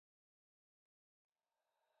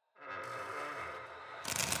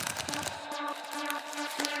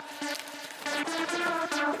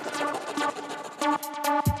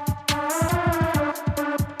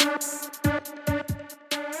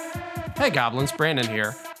Goblins, Brandon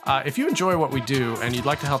here. If you enjoy what we do and you'd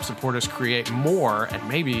like to help support us create more and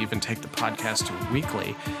maybe even take the podcast to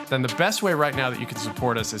weekly, then the best way right now that you can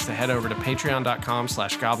support us is to head over to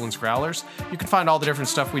patreon.com/Goblins Growlers. You can find all the different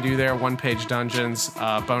stuff we do there, one-page dungeons,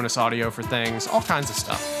 bonus audio for things, all kinds of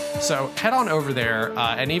stuff. So head on over there,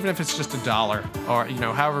 and even if it's just $1 or,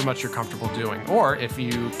 however much you're comfortable doing, or if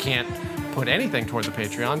you can't put anything toward the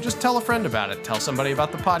Patreon, just tell a friend about it. Tell somebody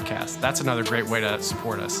about the podcast. That's another great way to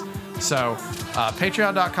support us. So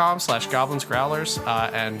patreon.com/Goblins Growlers,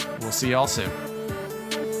 and we'll see y'all soon.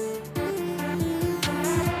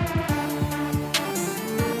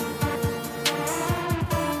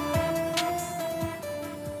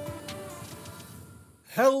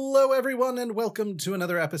 Hello, everyone, and welcome to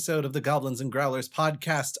another episode of the Goblins and Growlers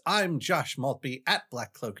podcast. I'm Josh Maltby at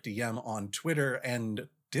BlackCloakDM on Twitter and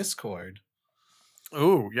Discord.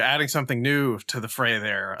 Ooh, you're adding something new to the fray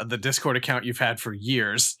there. The Discord account you've had for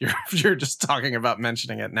years. You're just talking about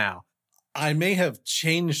mentioning it now. I may have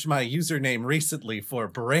changed my username recently for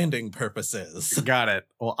branding purposes. Got it.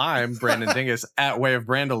 Well, I'm Brandon Dingus at Way of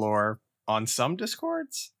Brandalore on some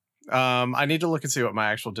Discords. I need to look and see what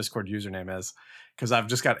my actual Discord username is, because I've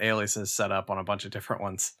just got aliases set up on a bunch of different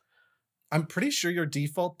ones. I'm pretty sure your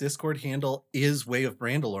default Discord handle is Way of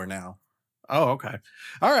Brandalore now. Oh, okay.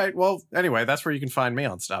 All right. Well, anyway, that's where you can find me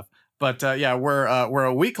on stuff. But yeah, we're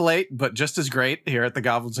a week late, but just as great here at the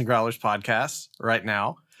Goblins and Growlers podcast right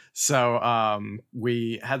now. So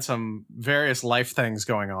we had some various life things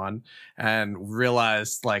going on and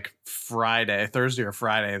realized like Thursday or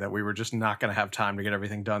Friday, that we were just not going to have time to get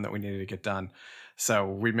everything done that we needed to get done. So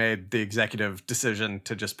we made the executive decision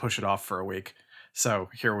to just push it off for a week. So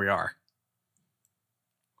here we are.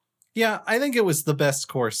 Yeah, I think it was the best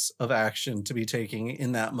course of action to be taking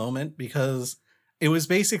in that moment, because it was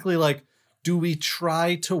basically like, do we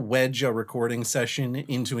try to wedge a recording session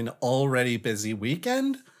into an already busy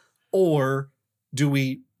weekend, or do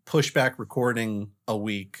we push back recording a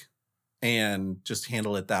week and just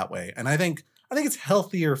handle it that way? And I think it's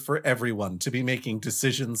healthier for everyone to be making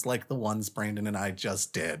decisions like the ones Brandon and I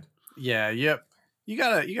just did. Yeah, yep. You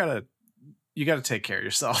gotta take care of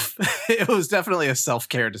yourself. It was definitely a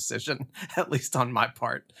self-care decision, at least on my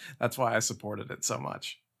part. That's why I supported it so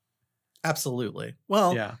much. Absolutely.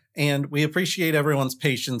 Well, yeah. And we appreciate everyone's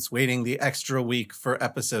patience waiting the extra week for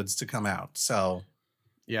episodes to come out. So,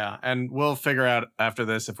 yeah. And we'll figure out after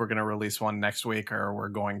this if we're going to release one next week, or we're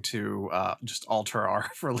going to just alter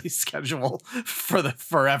our release schedule for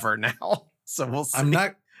forever now. So we'll see. I'm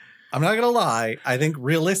not going to lie. I think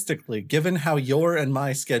realistically, given how your and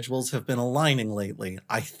my schedules have been aligning lately,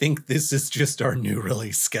 I think this is just our new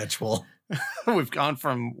release schedule. We've gone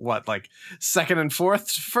from second and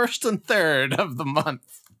fourth to first and third of the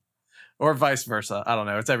month, or vice versa. I don't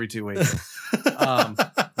know. It's every 2 weeks.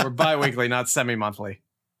 We're bi-weekly, not semi-monthly.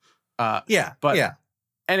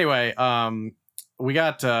 Anyway, we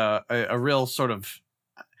got a real sort of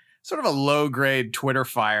a low grade Twitter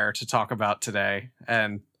fire to talk about today.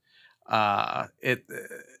 And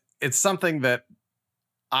it's something that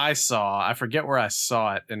I saw. I forget where I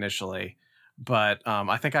saw it initially, but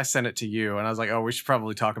I think I sent it to you, and I was like, oh, we should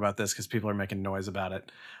probably talk about this because people are making noise about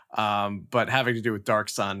it. But having to do with Dark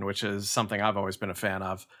Sun, which is something I've always been a fan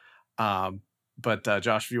of. But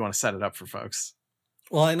Josh, if you want to set it up for folks.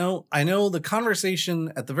 Well, I know the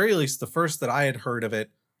conversation, at the very least, the first that I had heard of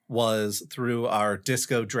it was through our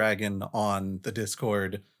Disco Dragon on the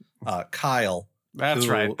Discord, Kyle. That's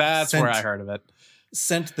right. That's where I heard of it.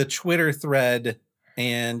 Sent the Twitter thread,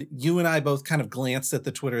 and you and I both kind of glanced at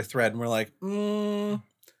the Twitter thread and we're like,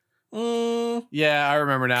 yeah, I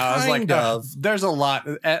remember now. I was like, there's a lot.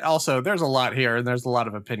 Also, there's a lot here, and there's a lot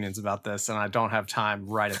of opinions about this, and I don't have time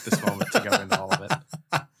right at this moment to go into all of it.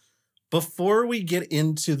 Before we get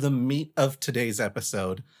into the meat of today's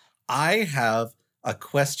episode, I have a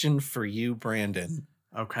question for you, Brandon.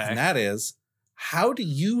 Okay. And that is, how do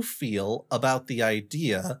you feel about the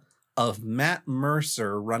idea of Matt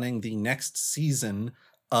Mercer running the next season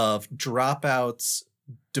of Dropout's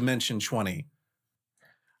Dimension 20?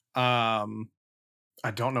 I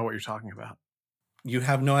don't know what you're talking about. You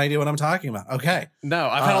have no idea what I'm talking about. Okay. No,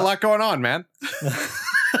 I've had a lot going on, man.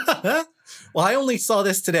 Well, I only saw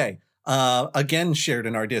this today. Again, shared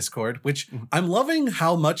in our Discord, which I'm loving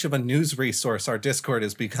how much of a news resource our Discord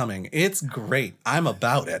is becoming. It's great. I'm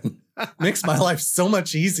about it. Makes my life so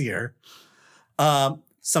much easier.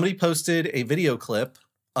 Somebody posted a video clip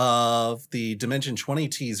of the Dimension 20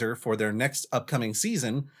 teaser for their next upcoming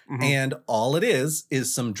season. Mm-hmm. And all it is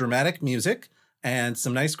some dramatic music and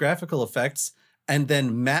some nice graphical effects. And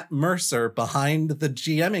then Matt Mercer behind the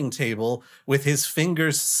GMing table with his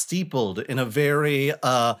fingers steepled in a very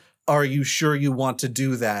are you sure you want to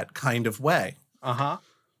do that kind of way. Uh-huh.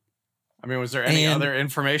 I mean, was there any other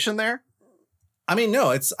information there? I mean,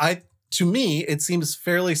 no, to me, it seems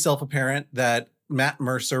fairly self-apparent that Matt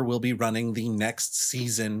Mercer will be running the next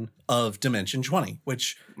season of Dimension 20,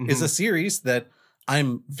 which is a series that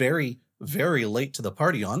I'm very, very late to the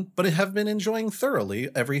party on, but I have been enjoying thoroughly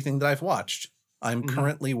everything that I've watched. I'm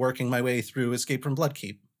currently working my way through Escape from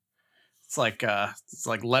Bloodkeep. It's like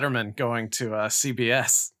Letterman going to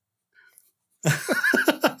CBS.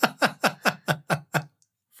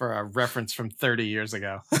 For a reference from 30 years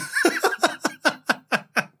ago.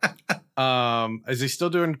 Is he still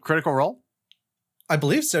doing Critical Role? I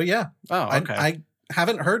believe so, yeah. Oh, okay. I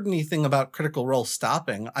haven't heard anything about Critical Role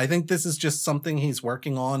stopping. I think this is just something he's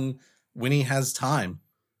working on when he has time,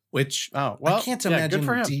 which I can't imagine. Good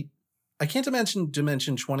for him. I can't imagine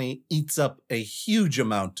Dimension 20 eats up a huge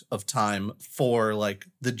amount of time for like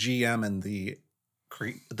the GM and the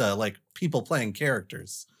like people playing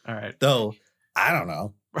characters. All right. Though, I don't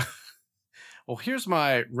know. Well, here's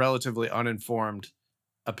my relatively uninformed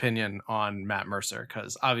opinion on Matt Mercer,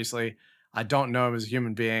 because obviously I don't know him as a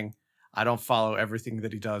human being. I don't follow everything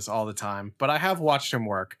that he does all the time, but I have watched him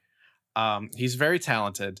work. He's very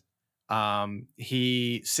talented.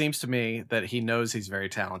 He seems to me that he knows he's very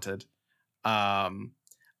talented. And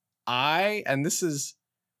this is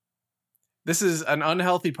an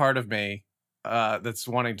unhealthy part of me that's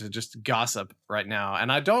wanting to just gossip right now.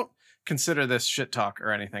 And I don't consider this shit talk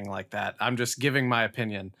or anything like that. I'm just giving my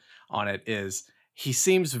opinion on it. Is he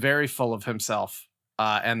seems very full of himself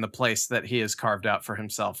and the place that he has carved out for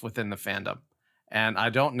himself within the fandom. And I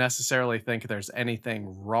don't necessarily think there's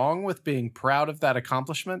anything wrong with being proud of that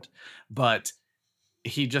accomplishment, but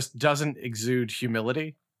he just doesn't exude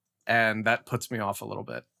humility, and that puts me off a little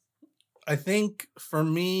bit. I think for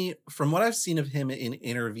me, from what I've seen of him in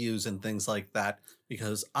interviews and things like that,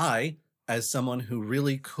 because as someone who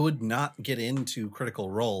really could not get into Critical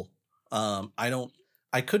Role,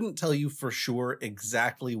 I couldn't tell you for sure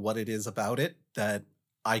exactly what it is about it that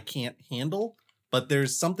I can't handle, but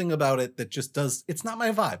there's something about it that just it's not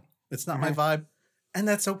my vibe. It's not my vibe, and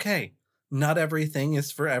that's okay. Not everything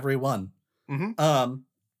is for everyone.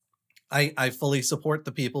 I fully support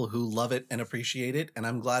the people who love it and appreciate it, and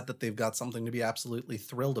I'm glad that they've got something to be absolutely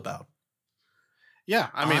thrilled about. Yeah,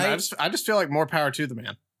 I mean, I just feel like more power to the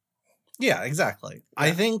man. Yeah, exactly. Yeah.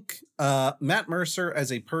 I think Matt Mercer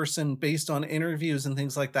as a person, based on interviews and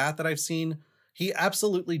things like that I've seen, he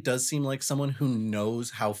absolutely does seem like someone who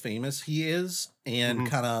knows how famous he is and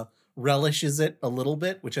kind of relishes it a little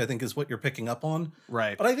bit, which I think is what you're picking up on.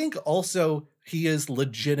 Right. But I think also he is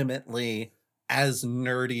legitimately as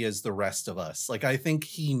nerdy as the rest of us. Like, I think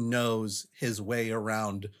he knows his way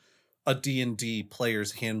around a D&D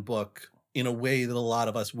player's handbook in a way that a lot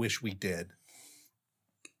of us wish we did.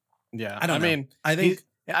 Yeah, I mean, I think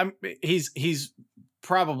he's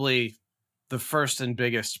probably the first and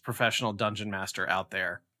biggest professional dungeon master out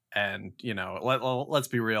there, and let's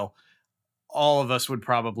be real, all of us would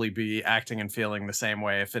probably be acting and feeling the same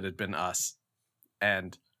way if it had been us.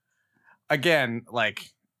 And again,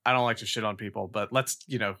 like, I don't like to shit on people, but let's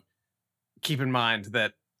keep in mind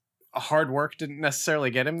that hard work didn't necessarily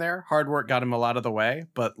get him there. Hard work got him a lot of the way,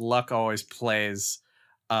 but luck always plays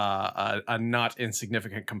a not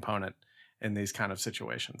insignificant component in these kind of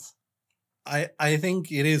situations. I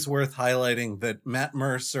think it is worth highlighting that Matt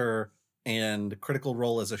Mercer and Critical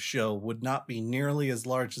Role as a show would not be nearly as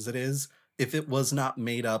large as it is if it was not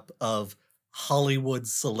made up of Hollywood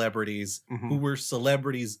celebrities who were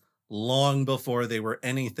celebrities long before they were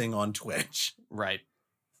anything on Twitch. Right.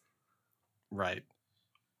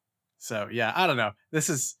 So yeah, I don't know.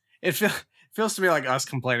 It feels to me like us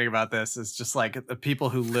complaining about this is just like the people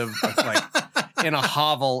who live like in a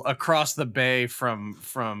hovel across the bay from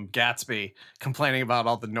Gatsby complaining about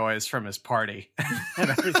all the noise from his party and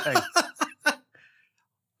everything.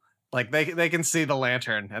 Like they can see the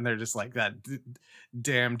lantern and they're just like, that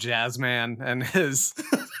damn jazz man and his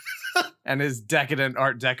decadent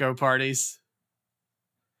Art Deco parties.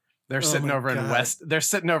 They're sitting over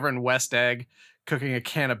in West Egg cooking a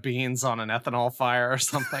can of beans on an ethanol fire or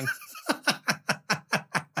something.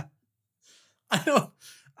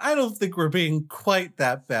 I don't think we're being quite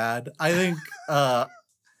that bad. I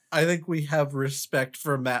think we have respect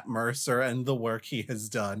for Matt Mercer and the work he has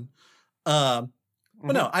done. But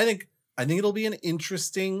no, I think it'll be an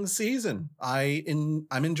interesting season. I'm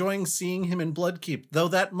enjoying seeing him in Bloodkeep, though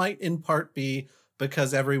that might in part be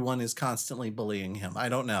because everyone is constantly bullying him. I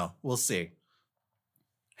don't know. We'll see.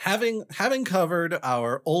 Having covered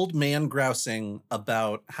our old man grousing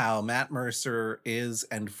about how Matt Mercer is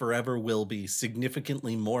and forever will be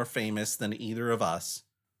significantly more famous than either of us,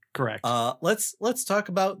 Correct. Let's talk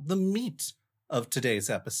about the meat of today's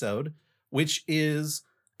episode, which is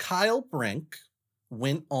Kyle Brink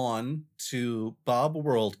went on to Bob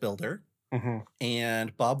Worldbuilder,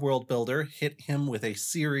 and Bob Worldbuilder hit him with a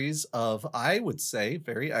series of, I would say,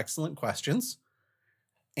 very excellent questions.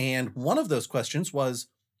 And one of those questions was,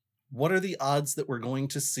 what are the odds that we're going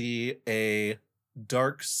to see a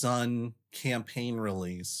Dark Sun campaign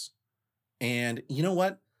release? And you know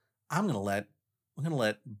what? I'm gonna let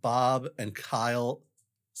Bob and Kyle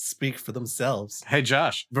speak for themselves. Hey,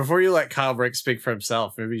 Josh, before you let Kyle Brink speak for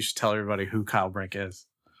himself, maybe you should tell everybody who Kyle Brink is.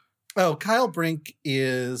 Oh, Kyle Brink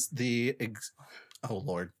is he's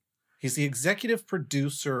the executive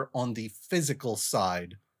producer on the physical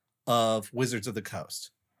side of Wizards of the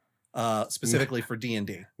Coast, specifically for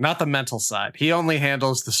D&D. Not the mental side. He only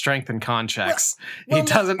handles the strength and con checks. He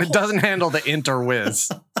doesn't handle the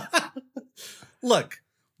interwiz. Look,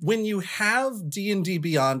 when you have D&D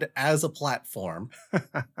Beyond as a platform,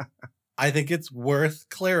 I think it's worth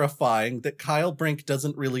clarifying that Kyle Brink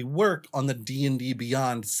doesn't really work on the D&D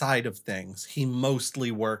Beyond side of things. He mostly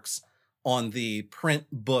works on the print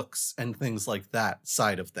books and things like that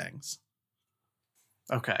side of things.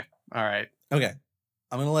 Okay. All right. Okay.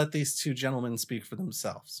 I'm going to let these two gentlemen speak for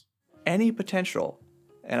themselves. Any potential,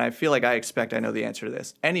 and I feel like I know the answer to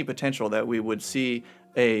this, any potential that we would see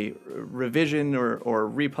a revision or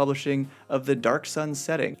republishing of the Dark Sun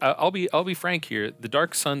setting. I'll be frank here. The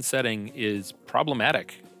Dark Sun setting is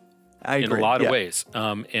problematic in a lot of ways,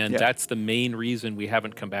 and that's the main reason we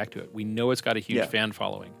haven't come back to it. We know it's got a huge fan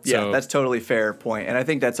following. So, that's totally fair point, and I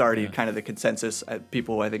think that's already kind of the consensus.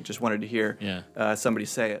 People, I think, just wanted to hear somebody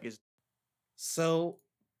say it. So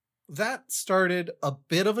that started a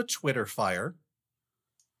bit of a Twitter fire.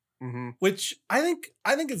 Which I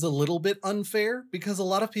think is a little bit unfair, because a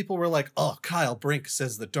lot of people were like, oh, Kyle Brink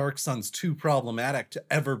says the Dark Sun's too problematic to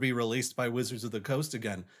ever be released by Wizards of the Coast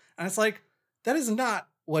again. And it's like, that is not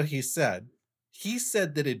what he said. He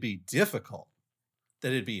said that it'd be difficult, that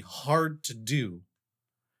it'd be hard to do.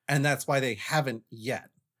 And that's why they haven't yet.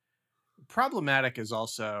 Problematic is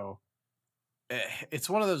also,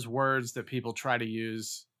 it's one of those words that people try to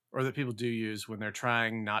use, or that people do use when they're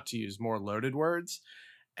trying not to use more loaded words.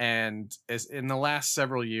 And as in the last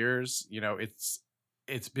several years,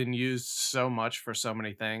 it's been used so much for so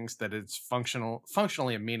many things that it's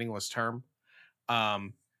functionally a meaningless term.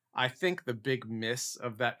 I think the big miss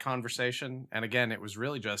of that conversation, and again, it was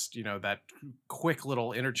really just, that quick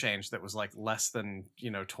little interchange that was like less than,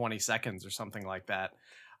 20 seconds or something like that,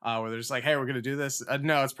 where they're just like, hey, we're going to do this.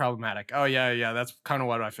 No, it's problematic. Oh, yeah, that's kind of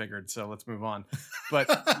what I figured. So let's move on. But,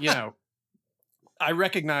 I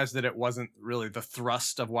recognize that it wasn't really the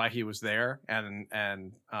thrust of why he was there, and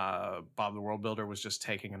Bob the Worldbuilder was just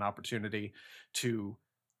taking an opportunity to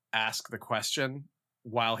ask the question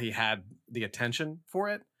while he had the attention for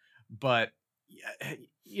it. But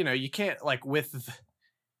you can't, like, with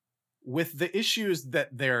the issues that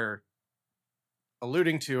they're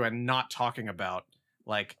alluding to and not talking about,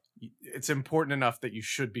 like, it's important enough that you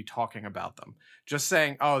should be talking about them. Just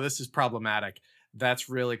saying, oh, this is problematic, that's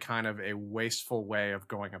really kind of a wasteful way of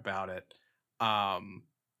going about it.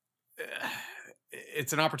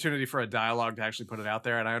 It's an opportunity for a dialogue to actually put it out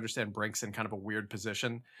there. And I understand Brink's in kind of a weird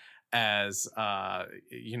position as,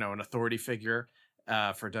 an authority figure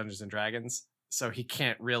for Dungeons and Dragons. So he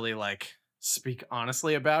can't really speak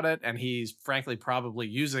honestly about it. And he's frankly probably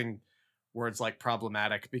using words like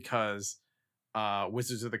problematic because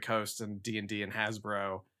Wizards of the Coast and D&D and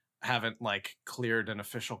Hasbro haven't cleared an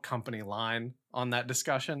official company line on that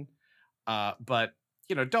discussion. But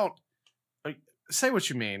don't say what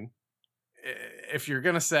you mean. If you're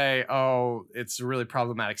going to say, oh, it's a really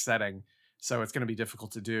problematic setting, so it's going to be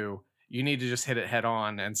difficult to do, you need to just hit it head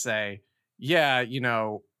on and say, yeah,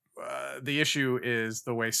 the issue is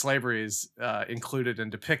the way slavery is included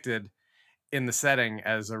and depicted in the setting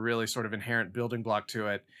as a really sort of inherent building block to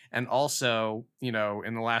it. And also, in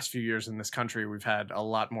the last few years in this country, we've had a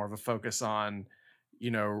lot more of a focus on,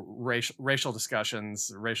 racial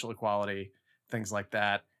discussions, racial equality, things like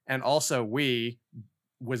that. And also we,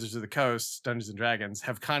 Wizards of the Coast, Dungeons and Dragons,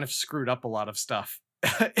 have kind of screwed up a lot of stuff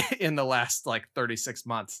in the last 36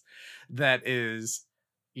 months that is,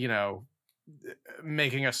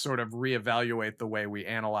 making us sort of reevaluate the way we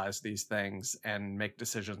analyze these things and make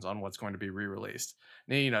decisions on what's going to be re-released.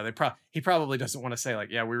 Now, he probably doesn't want to say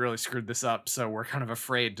yeah, we really screwed this up, so we're kind of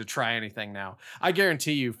afraid to try anything now. I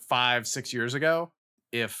guarantee you 5-6 years ago,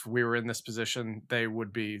 if we were in this position, they'd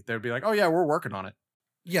be like, oh yeah, we're working on it.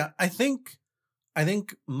 Yeah, I think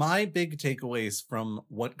my big takeaways from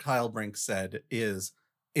what Kyle Brink said is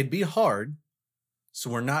it'd be hard, so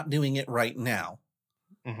we're not doing it right now.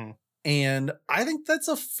 Mm-hmm. And I think that's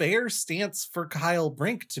a fair stance for Kyle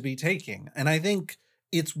Brink to be taking. And I think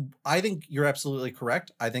you're absolutely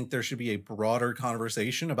correct. I think there should be a broader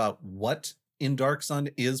conversation about what in Dark Sun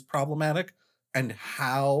is problematic and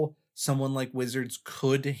how someone like Wizards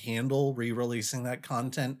could handle re-releasing that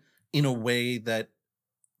content in a way that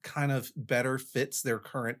kind of better fits their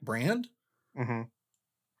current brand. Mm-hmm.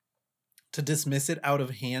 To dismiss it out of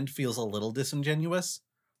hand feels a little disingenuous.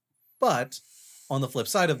 But on the flip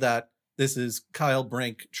side of that, this is Kyle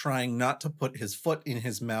Brink trying not to put his foot in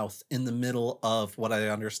his mouth in the middle of what I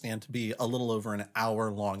understand to be a little over an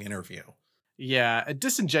hour-long interview. Yeah,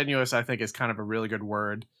 disingenuous, I think, is kind of a really good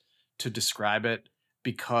word to describe it,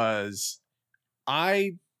 because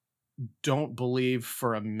I don't believe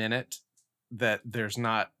for a minute that there's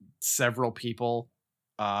not several people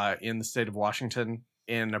in the state of Washington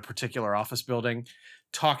in a particular office building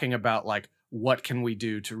talking about, like, what can we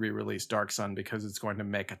do to re-release Dark Sun because it's going to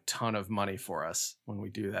make a ton of money for us when we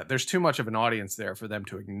do that. There's too much of an audience there for them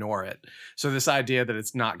to ignore it. So this idea that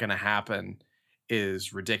it's not going to happen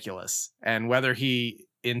is ridiculous. And whether he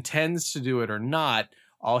intends to do it or not,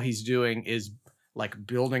 all he's doing is like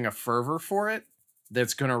building a fervor for it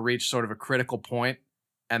that's going to reach sort of a critical point,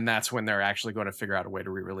 and that's when they're actually going to figure out a way to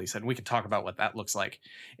re-release it. And we can talk about what that looks like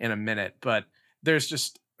in a minute, but there's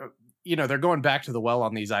just, they're going back to the well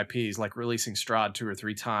on these IPs, like releasing Strahd 2 or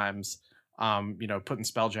 3 times, putting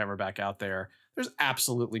Spelljammer back out there. There's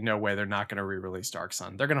absolutely no way they're not going to re-release Dark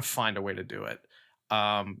Sun. They're going to find a way to do it.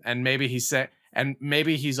 And maybe he's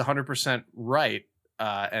 100% right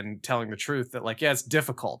and telling the truth that, like, yeah, it's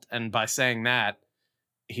difficult. And by saying that,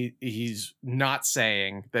 he's not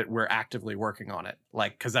saying that we're actively working on it,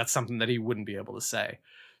 like, because that's something that he wouldn't be able to say.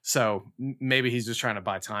 So maybe he's just trying to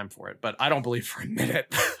buy time for it. But I don't believe for a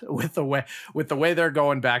minute with the way they're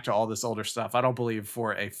going back to all this older stuff, I don't believe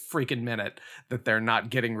for a freaking minute that they're not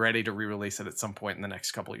getting ready to re-release it at some point in the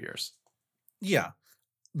next couple of years. Yeah.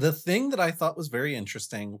 The thing that I thought was very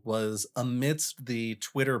interesting was, amidst the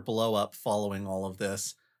Twitter blow up following all of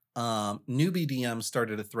this, Newbie DM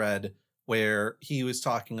started a thread where he was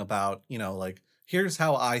talking about, like, here's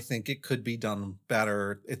how I think it could be done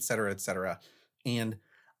better, et cetera, et cetera. And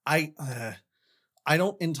I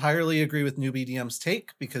don't entirely agree with Newbie DM's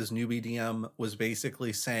take, because Newbie DM was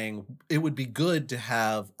basically saying it would be good to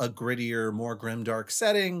have a grittier, more grimdark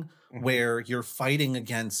setting where you're fighting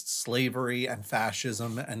against slavery and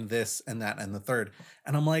fascism and this and that and the third.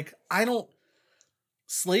 And I'm like,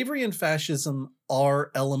 slavery and fascism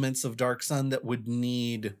are elements of Dark Sun that would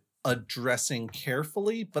need addressing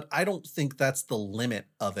carefully, but I don't think that's the limit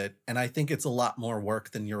of it. And I think it's a lot more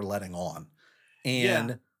work than you're letting on.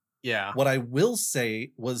 And yeah. What I will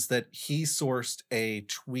say was that he sourced a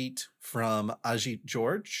tweet from Ajit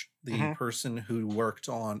George, the person who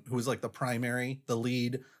was like the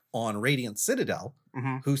lead on Radiant Citadel,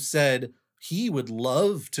 who said he would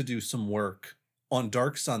love to do some work on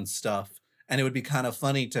Dark Sun stuff. And it would be kind of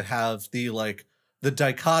funny to have the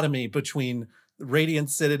dichotomy between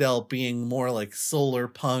Radiant Citadel being more like solar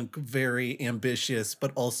punk, very ambitious,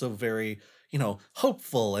 but also very,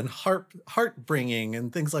 hopeful and heart-bringing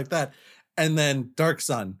and things like that. And then Dark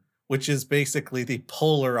Sun, which is basically the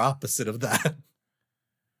polar opposite of that.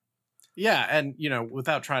 Yeah, and,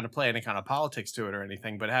 without trying to play any kind of politics to it or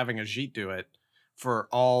anything, but having Ajit do it for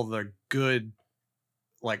all the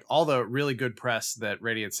really good press that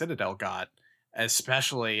Radiant Citadel got,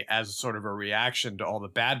 especially as sort of a reaction to all the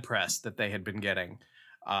bad press that they had been getting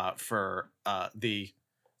for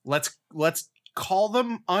let's call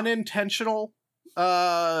them unintentional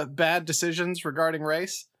bad decisions regarding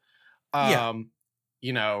race. Him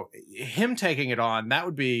taking it on, that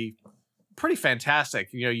would be pretty fantastic.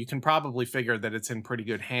 You can probably figure that it's in pretty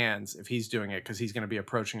good hands if he's doing it, because he's going to be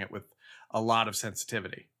approaching it with a lot of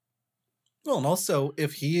sensitivity. Well, and also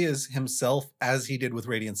if he is himself, as he did with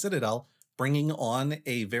Radiant Citadel, bringing on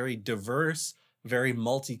a very diverse, very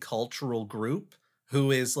multicultural group who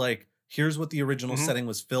is like, here's what the original setting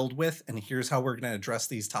was filled with, and here's how we're going to address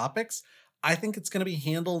these topics. I think it's going to be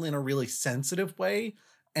handled in a really sensitive way,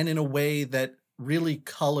 and in a way that really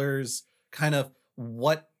colors kind of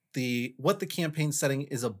what the campaign setting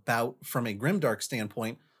is about from a grimdark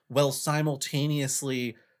standpoint, while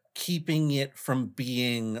simultaneously keeping it from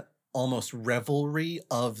being almost revelry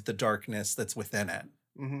of the darkness that's within it.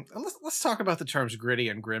 And let's talk about the terms gritty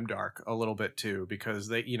and grimdark a little bit too, because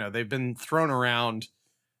they've been thrown around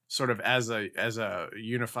sort of as a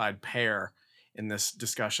unified pair in this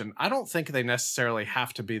discussion. I don't think they necessarily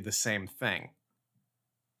have to be the same thing.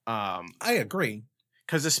 I agree,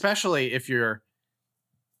 because especially if you're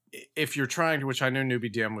trying to, which I know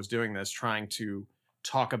Newbie DM was doing this, trying to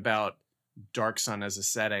talk about Dark Sun as a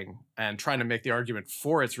setting and trying to make the argument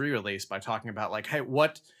for its re-release by talking about like, hey,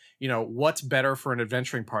 what's better for an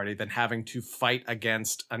adventuring party than having to fight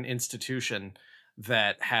against an institution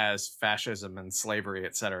that has fascism and slavery,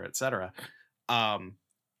 et cetera, et cetera.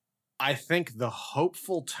 I think the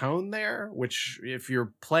hopeful tone there, which if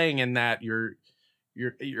you're playing in that, you're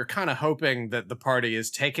kind of hoping that the party is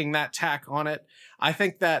taking that tack on it. I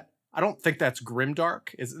don't think that's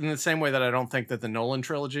grimdark. It's in the same way that I don't think that the Nolan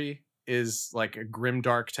trilogy is like a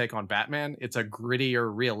grimdark take on Batman. It's a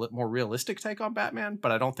grittier, more realistic take on Batman,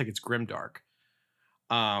 but I don't think it's grimdark.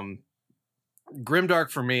 Grimdark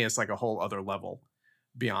for me is like a whole other level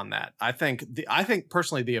beyond that. I think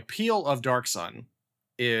personally the appeal of Dark Sun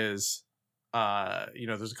is,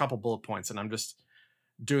 there's a couple bullet points, and I'm just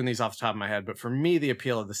doing these off the top of my head, but for me, the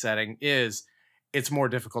appeal of the setting is it's more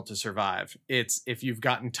difficult to survive. It's if you've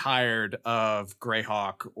gotten tired of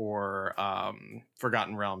Greyhawk or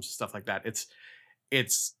Forgotten Realms, stuff like that.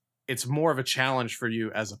 It's more of a challenge for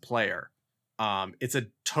you as a player. It's a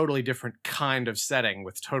totally different kind of setting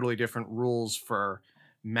with totally different rules for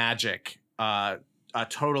magic, a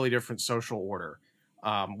totally different social order,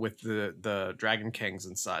 with the Dragon Kings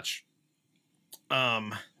and such.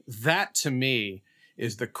 That to me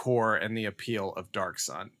is the core and the appeal of Dark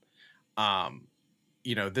Sun.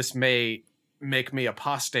 This may make me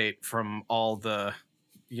apostate from all the,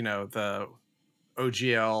 the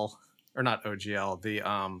OGL, or not OGL, the,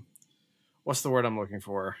 what's the word I'm looking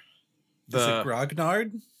for? Is it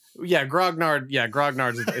grognard? Yeah, grognard. Yeah,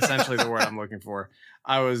 grognard is essentially the word I'm looking for.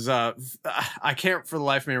 I can't for the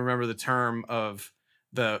life of me remember the term of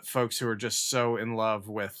the folks who are just so in love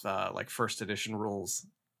with like first edition rules.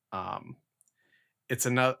 It's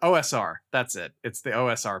another OSR. That's it. It's the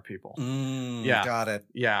OSR people. Yeah, got it.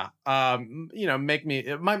 Yeah.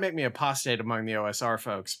 It might make me apostate among the OSR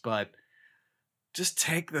folks, but just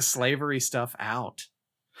take the slavery stuff out.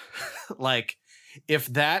 Like, if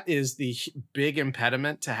that is the big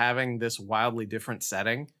impediment to having this wildly different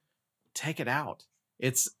setting, take it out.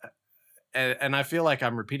 And I feel like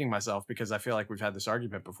I'm repeating myself because I feel like we've had this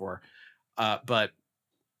argument before, but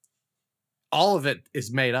all of it is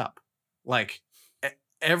made up. Like,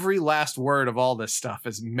 every last word of all this stuff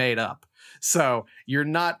is made up. So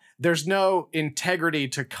there's no integrity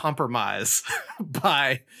to compromise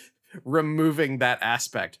by removing that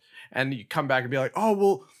aspect. And you come back and be like, oh,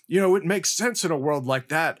 well, it makes sense in a world like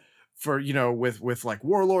that for, with like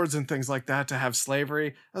warlords and things like that to have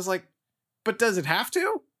slavery. I was like, but does it have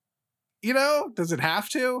to? Does it have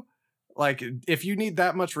to? Like, if you need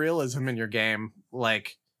that much realism in your game,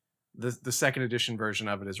 like the second edition version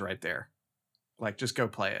of it is right there. Like, just go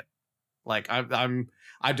play it. Like,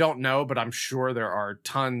 I don't know, but I'm sure there are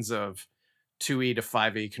tons of 2E to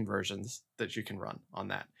 5E conversions that you can run on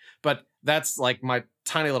that. But that's like my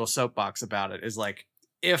tiny little soapbox about it is like,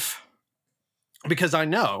 because I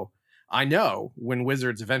know when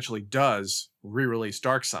Wizards eventually does re-release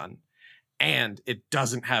Dark Sun and it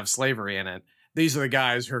doesn't have slavery in it, these are the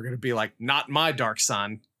guys who are going to be like, not my Dark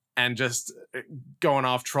Sun, and just going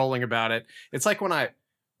off trolling about it. It's like when I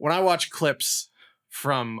watch clips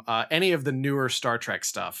from any of the newer Star Trek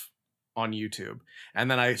stuff on YouTube, and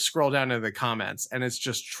then I scroll down into the comments, and it's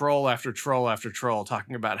just troll after troll after troll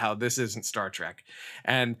talking about how this isn't Star Trek,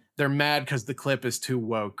 and they're mad because the clip is too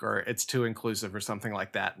woke or it's too inclusive or something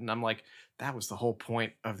like that. And I'm like, that was the whole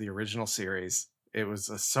point of the original series. It was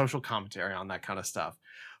a social commentary on that kind of stuff.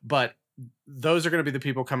 But those are going to be the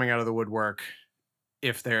people coming out of the woodwork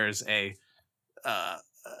if there's a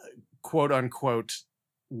quote unquote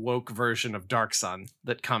woke version of Dark Sun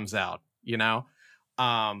that comes out,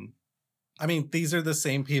 I mean, these are the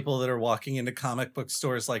same people that are walking into comic book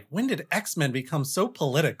stores like, when did X-Men become so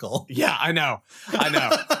political? Yeah, I know. I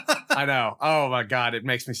know. Oh my God, it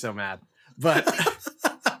makes me so mad. But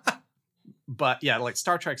yeah, like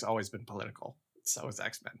Star Trek's always been political. So is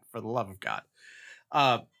X-Men, for the love of God.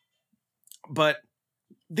 But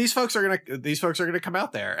these folks are gonna come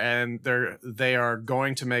out there, and they are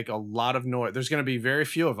going to make a lot of noise. There's going to be very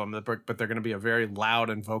few of them, but they're going to be a very loud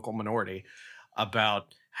and vocal minority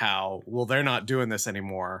about how, well, they're not doing this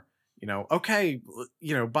anymore. Okay,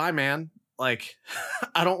 bye, man. Like,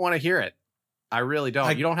 I don't want to hear it. I really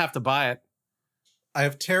don't. You don't have to buy it. I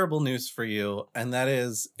have terrible news for you, and that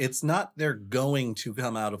is, it's not they're going to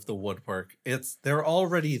come out of the woodwork. It's they're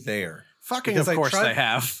already there. Fucking of course they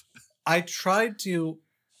have. I tried to...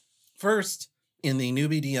 First, in the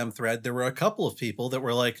newbie DM thread, there were a couple of people that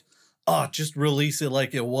were like, oh, just release it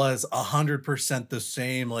like it was 100% the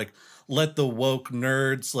same. Like, let the woke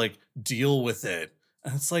nerds, like, deal with it.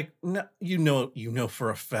 And it's like, no, you know for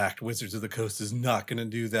a fact Wizards of the Coast is not going to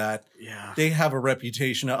do that. Yeah. They have a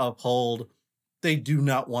reputation to uphold. They do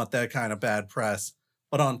not want that kind of bad press.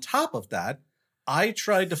 But on top of that, I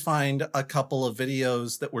tried to find a couple of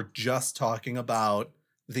videos that were just talking about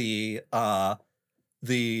the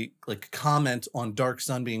like comment on Dark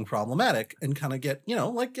Sun being problematic and kind of get,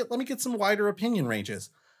 let me get some wider opinion ranges.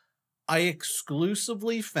 I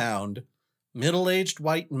exclusively found middle-aged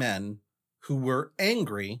white men who were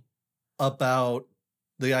angry about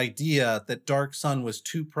the idea that Dark Sun was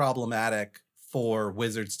too problematic for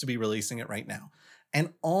Wizards to be releasing it right now.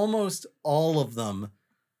 And almost all of them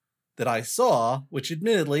that I saw, which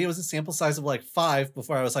admittedly it was a sample size of like 5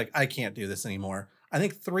 before I was like, I can't do this anymore. I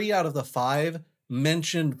think 3 out of the 5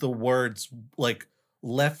 mentioned the words like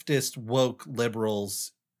leftist woke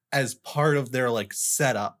liberals as part of their like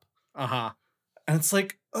setup. Uh-huh. And it's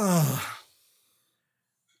like, ugh.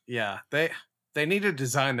 Yeah, they need to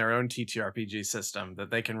design their own TTRPG system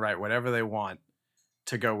that they can write whatever they want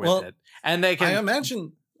to go with it. And they can I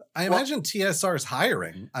imagine TSR's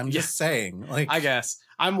hiring. I'm just saying, like, I guess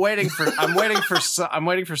I'm waiting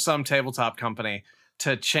for some tabletop company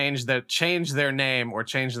to change their name or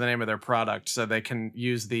change the name of their product so they can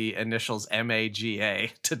use the initials MAGA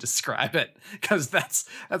to describe it, because that's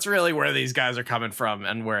really where these guys are coming from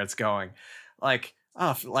and where it's going. Like,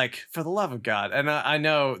 for the love of God. And I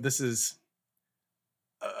know this is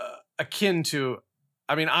akin to,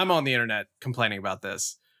 I mean, I'm on the internet complaining about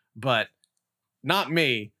this, but not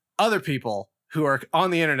me. Other people who are on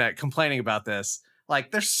the internet complaining about this.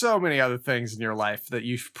 Like, there's so many other things in your life that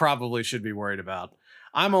you probably should be worried about.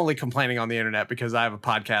 I'm only complaining on the internet because I have a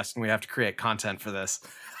podcast and we have to create content for this.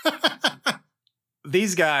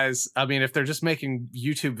 These guys, I mean, if they're just making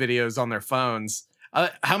YouTube videos on their phones,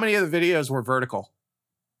 how many of the videos were vertical?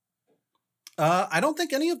 I don't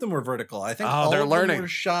think any of them were vertical. I think all they're of learning. them were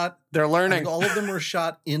shot. They're learning. I think all of them were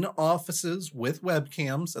shot in offices with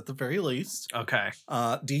webcams at the very least. Okay.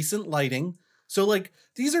 Decent lighting. So like,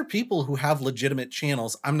 these are people who have legitimate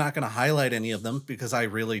channels. I'm not going to highlight any of them because I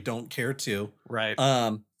really don't care to. Right.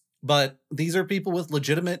 But these are people with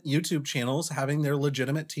legitimate YouTube channels having their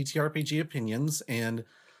legitimate TTRPG opinions, and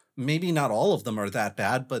maybe not all of them are that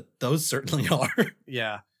bad, but those certainly are.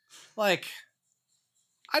 Yeah. Like,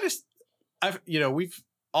 we've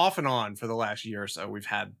off and on for the last year or so, we've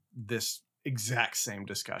had this exact same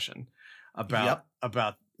discussion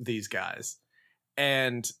about these guys.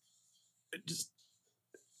 And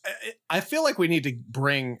I feel like we need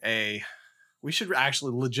to we should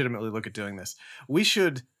actually legitimately look at doing this. We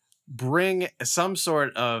should bring some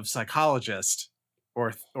sort of psychologist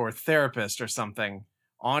or therapist or something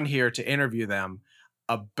on here to interview them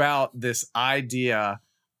about this idea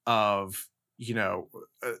of,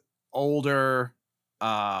 older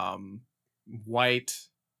white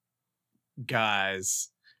guys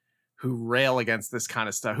who rail against this kind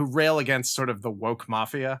of stuff, who rail against sort of the woke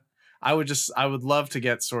mafia. I would love to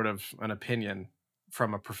get sort of an opinion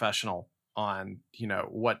from a professional on,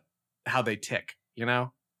 how they tick,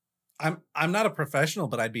 I'm not a professional,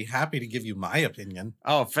 but I'd be happy to give you my opinion.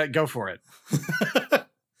 Oh, go for it.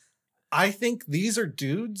 I think these are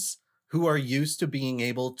dudes who are used to being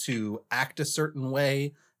able to act a certain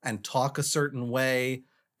way and talk a certain way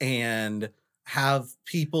and have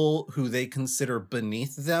people who they consider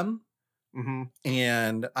beneath them. Mm-hmm.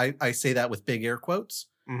 And I say that with big air quotes.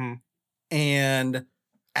 Mm-hmm. And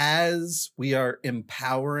as we are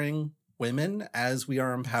empowering women, as we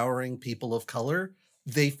are empowering people of color,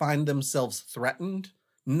 they find themselves threatened,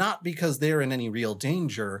 not because they're in any real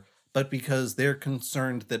danger, but because they're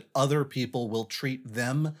concerned that other people will treat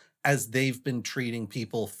them as they've been treating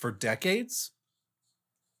people for decades.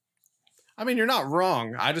 I mean, you're not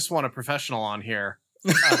wrong. I just want a professional on here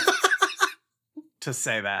to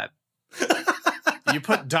say that. You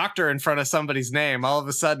put doctor in front of somebody's name, all of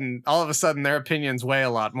a sudden their opinions weigh a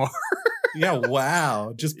lot more. Yeah,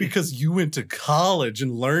 wow. Just because you went to college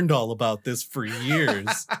and learned all about this for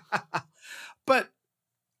years. But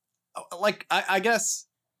like, I guess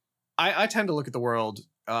I tend to look at the world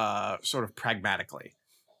sort of pragmatically.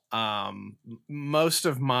 Most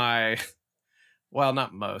of my, well,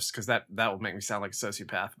 not most, because that will make me sound like a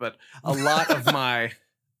sociopath, but a lot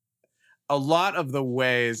of the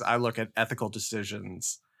ways I look at ethical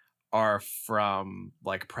decisions are from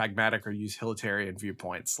like pragmatic or utilitarian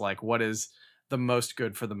viewpoints, like what is the most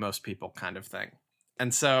good for the most people kind of thing.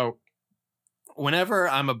 And so whenever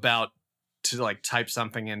I'm about to like type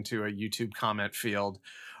something into a YouTube comment field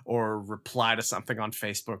or reply to something on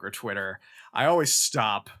Facebook or Twitter, I always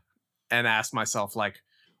stop and ask myself, like,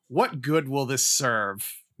 what good will this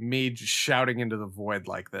serve me just shouting into the void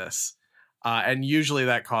like this? And usually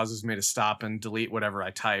that causes me to stop and delete whatever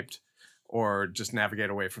I typed or just navigate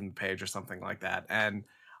away from the page or something like that. And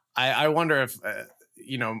I wonder if,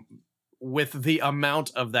 with the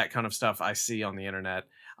amount of that kind of stuff I see on the internet,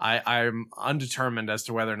 I'm undetermined as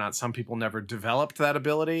to whether or not some people never developed that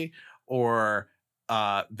ability or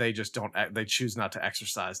they just don't, they choose not to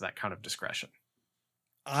exercise that kind of discretion.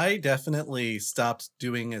 I definitely stopped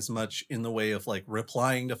doing as much in the way of like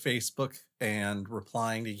replying to Facebook and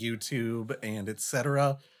replying to YouTube and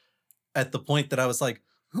etc. at the point that I was like,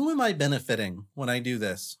 who am I benefiting when I do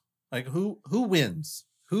this? Like who wins?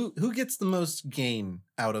 Who gets the most gain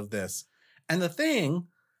out of this? And the thing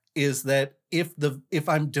is that if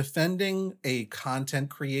I'm defending a content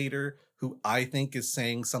creator who I think is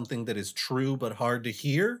saying something that is true but hard to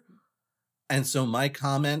hear, and so my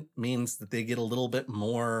comment means that they get a little bit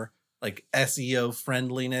more like SEO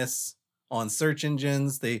friendliness on search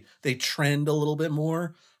engines, they trend a little bit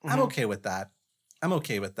more. I'm okay with that.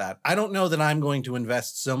 I don't know that I'm going to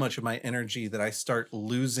invest so much of my energy that I start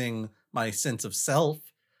losing my sense of self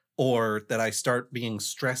or that I start being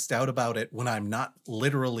stressed out about it when I'm not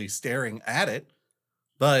literally staring at it.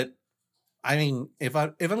 But I mean, if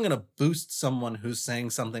I'm going to boost someone who's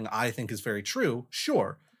saying something I think is very true,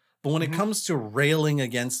 sure. But when it comes to railing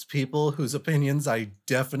against people whose opinions I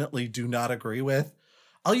definitely do not agree with,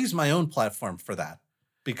 I'll use my own platform for that.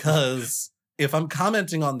 Because if I'm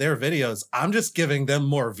commenting on their videos, I'm just giving them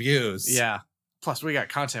more views. Yeah. Plus, we got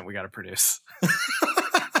content we got to produce.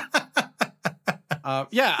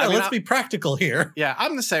 Let's be practical here. Yeah,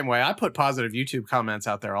 I'm the same way. I put positive YouTube comments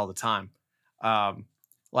out there all the time.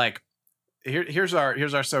 Here's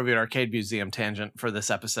our Soviet arcade museum tangent for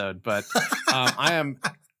this episode. But I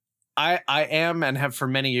am and have for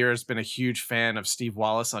many years been a huge fan of Steve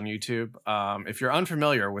Wallace on YouTube. If you're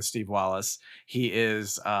unfamiliar with Steve Wallace, he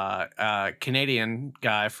is a Canadian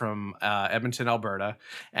guy from Edmonton, Alberta,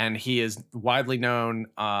 and he is widely known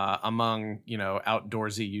among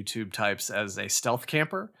outdoorsy YouTube types as a stealth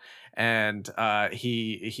camper. And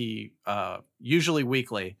he usually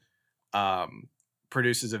weekly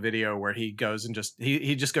produces a video where he goes and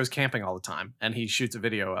he just goes camping all the time and he shoots a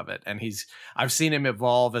video of it. And I've seen him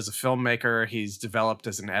evolve as a filmmaker. He's developed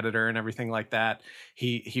as an editor and everything like that.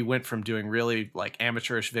 He went from doing really like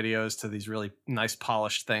amateurish videos to these really nice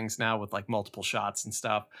polished things now with like multiple shots and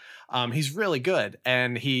stuff. He's really good.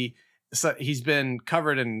 And he's been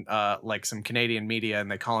covered in like some Canadian media, and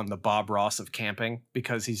they call him the Bob Ross of camping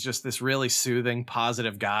because he's just this really soothing,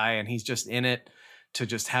 positive guy. And he's just in it to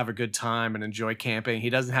just have a good time and enjoy camping. He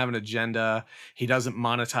doesn't have an agenda. He doesn't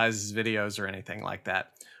monetize his videos or anything like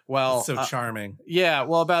that. Well, that's so charming. Yeah.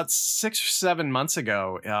 Well, about 6 or 7 months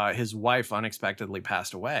ago, his wife unexpectedly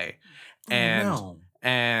passed away. And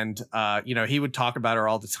he would talk about her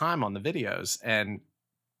all the time on the videos. And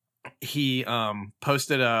he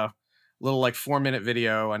posted a little like 4-minute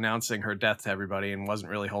video announcing her death to everybody and wasn't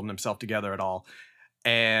really holding himself together at all.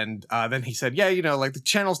 And then he said, like the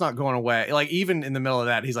channel's not going away. Like even in the middle of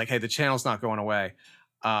that, he's like, hey, the channel's not going away.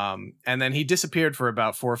 And then he disappeared for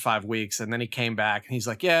about 4 or 5 weeks. And then he came back and he's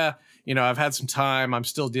like, yeah, I've had some time. I'm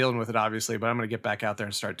still dealing with it, obviously, but I'm going to get back out there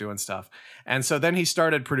and start doing stuff. And so then he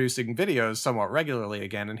started producing videos somewhat regularly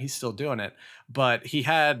again, and he's still doing it. But he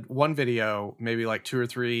had one video, maybe like 2 or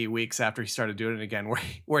 3 weeks after he started doing it again,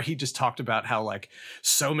 where he just talked about how like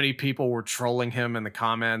so many people were trolling him in the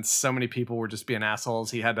comments. So many people were just being assholes.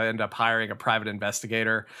 He had to end up hiring a private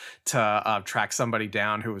investigator to track somebody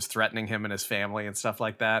down who was threatening him and his family and stuff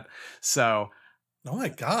like that. So, oh my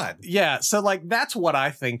God. Yeah. So like, that's what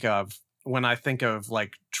I think of when I think of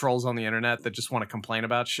like trolls on the internet that just want to complain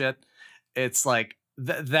about shit. It's like,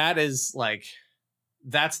 that is like,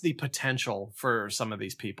 that's the potential for some of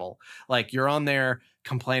these people. Like you're on there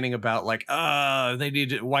complaining about like,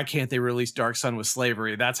 why can't they release Dark Sun with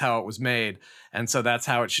slavery? That's how it was made. And so that's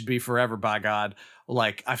how it should be forever, by God.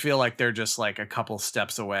 Like, I feel like they're just like a couple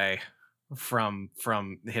steps away from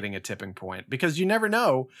hitting a tipping point, because you never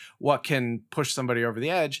know what can push somebody over the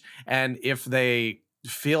edge. And if they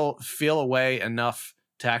feel away enough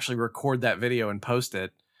to actually record that video and post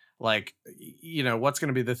it, like, what's going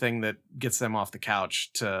to be the thing that gets them off the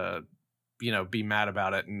couch to, be mad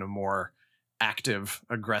about it in a more active,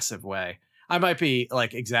 aggressive way. I might be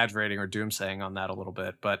like exaggerating or doomsaying on that a little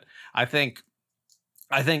bit, but I think,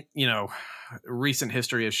 recent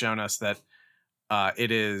history has shown us that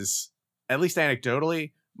it is, at least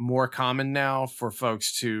anecdotally, more common now for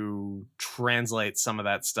folks to translate some of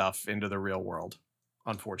that stuff into the real world,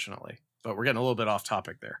 unfortunately. But we're getting a little bit off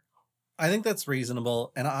topic there. I think that's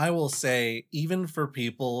reasonable. And I will say, even for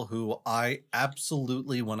people who I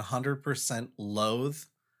absolutely 100% loathe,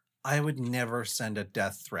 I would never send a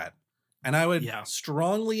death threat. And I would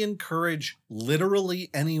strongly encourage literally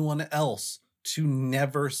anyone else to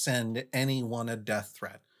never send anyone a death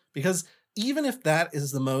threat. Because even if that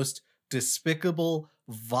is the most despicable,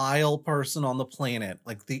 vile person on the planet,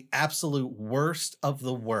 like the absolute worst of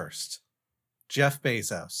the worst, Jeff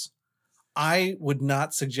Bezos, I would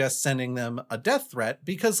not suggest sending them a death threat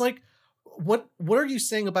because, like, what are you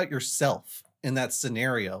saying about yourself in that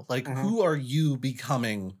scenario? Like, who are you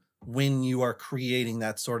becoming when you are creating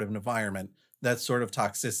that sort of environment, that sort of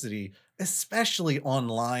toxicity, especially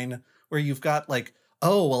online where you've got like,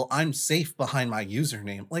 oh, well, I'm safe behind my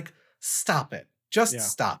username. Like, stop it. Just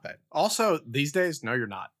stop it. Also, these days, no, you're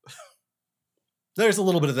not. There's a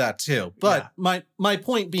little bit of that too. But my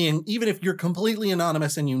point being, even if you're completely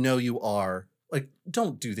anonymous and you know you are, like,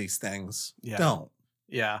 don't do these things. Yeah. Don't.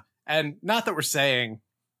 Yeah. And not that we're saying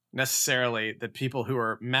necessarily that people who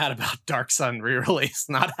are mad about Dark Sun re-release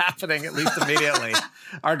not happening, at least immediately,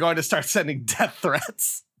 are going to start sending death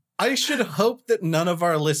threats. I should hope that none of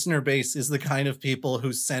our listener base is the kind of people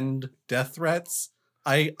who send death threats.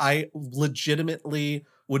 I legitimately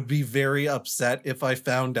would be very upset if I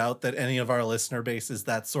found out that any of our listener base is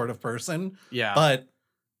that sort of person. Yeah. But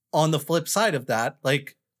on the flip side of that,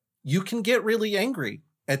 like, you can get really angry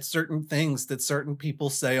at certain things that certain people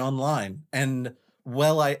say online. And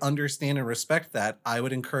while I understand and respect that, I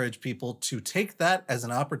would encourage people to take that as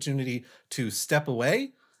an opportunity to step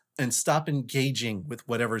away and stop engaging with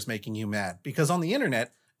whatever's making you mad. Because on the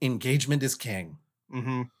internet, engagement is king.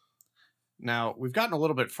 Mm-hmm. Now, we've gotten a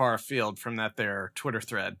little bit far afield from that there Twitter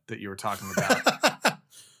thread that you were talking about.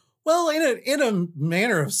 Well, in a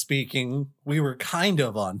manner of speaking, we were kind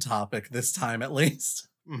of on topic this time, at least.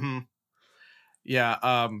 Mm-hmm.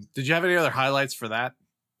 Yeah. Did you have any other highlights for that?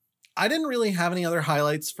 I didn't really have any other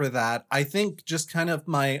highlights for that. I think just kind of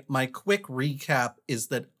my quick recap is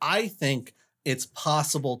that I think it's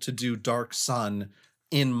possible to do Dark Sun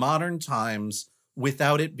in modern times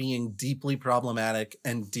without it being deeply problematic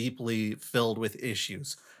and deeply filled with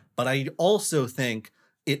issues. But I also think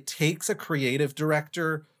it takes a creative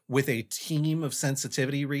director with a team of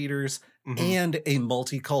sensitivity readers and a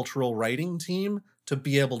multicultural writing team to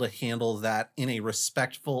be able to handle that in a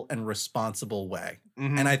respectful and responsible way.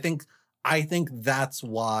 And I think that's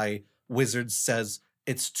why Wizards says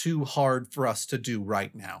it's too hard for us to do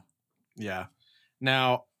right now. Yeah.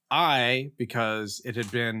 Now, because it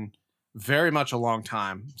had been very much a long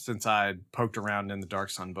time since I'd poked around in the Dark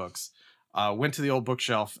Sun books, went to the old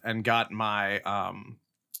bookshelf and got my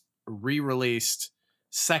re-released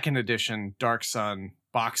second edition Dark Sun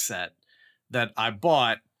box set that I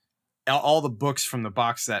bought. All the books from the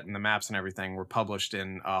box set and the maps and everything were published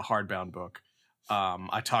in a hardbound book.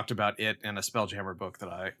 I talked about it in a Spelljammer book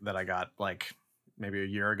that I got like maybe a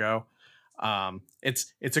year ago.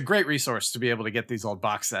 It's a great resource to be able to get these old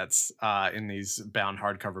box sets in these bound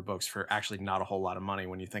hardcover books for actually not a whole lot of money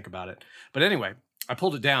when you think about it. But anyway, I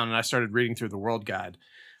pulled it down and I started reading through the World Guide,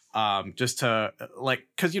 just to like,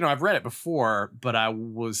 because I've read it before, but I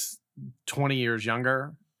was 20 years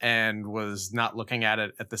younger and was not looking at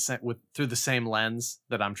it through the same lens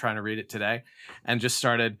that I'm trying to read it today, and just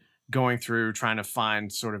started going through trying to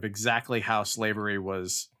find sort of exactly how slavery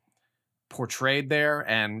was portrayed there.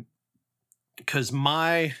 And because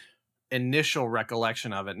my initial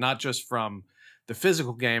recollection of it, not just from the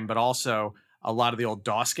physical game, but also a lot of the old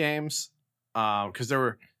DOS games, because there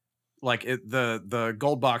were like the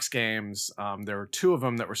gold box games, there were two of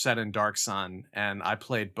them that were set in Dark Sun, and I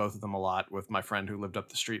played both of them a lot with my friend who lived up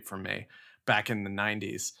the street from me back in the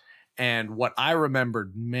 90s. And what I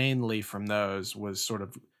remembered mainly from those was sort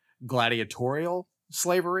of gladiatorial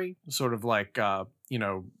slavery, sort of like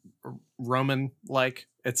Roman like,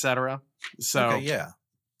 etc. So okay, yeah.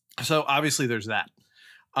 So obviously there's that.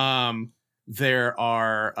 There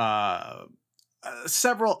are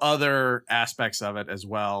several other aspects of it as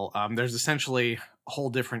well. There's essentially whole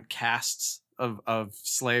different castes of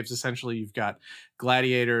slaves. Essentially, you've got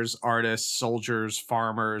gladiators, artists, soldiers,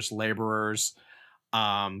 farmers, laborers.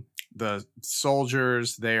 The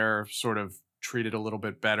soldiers, they're sort of treated a little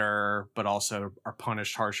bit better, but also are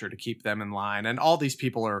punished harsher to keep them in line. And all these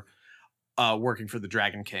people are working for the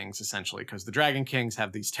Dragon Kings, essentially, because the Dragon Kings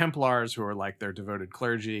have these Templars who are like their devoted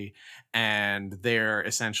clergy, and they're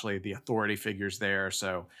essentially the authority figures there.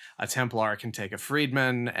 So a Templar can take a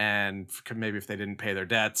freedman and maybe, if they didn't pay their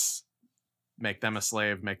debts, make them a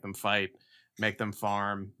slave, make them fight, make them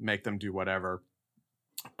farm, make them do whatever.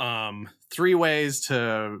 3 ways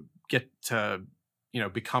to get to,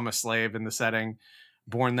 become a slave in the setting: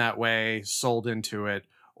 born that way, sold into it,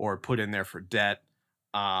 or put in there for debt.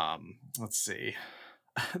 Let's see.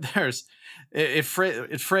 It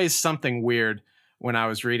phrased something weird when I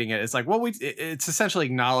was reading it. It's like, well, it's essentially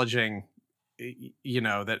acknowledging,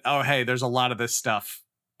 that, oh, hey, there's a lot of this stuff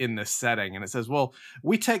in this setting. And it says, well,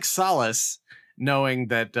 we take solace knowing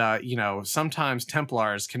that, sometimes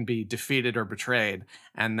Templars can be defeated or betrayed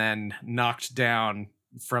and then knocked down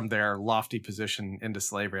from their lofty position into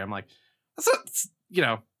slavery. I'm like, that's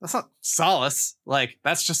not solace. Like,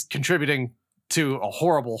 that's just contributing to a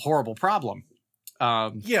horrible, horrible problem.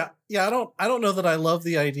 I don't know that I love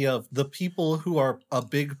the idea of the people who are a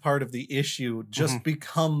big part of the issue just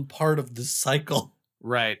become part of the cycle.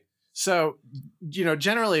 Right. So,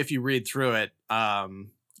 generally, if you read through it,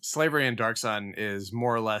 slavery in Dark Sun is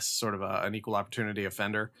more or less sort of an equal opportunity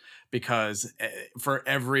offender, because for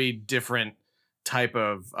every different type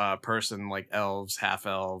of person, like elves, half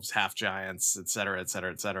giants, et cetera, it's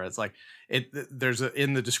like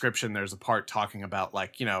in the description there's a part talking about,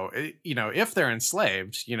 like, if they're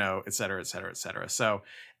enslaved, et cetera. So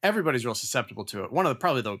everybody's real susceptible to it. One of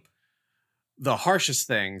the harshest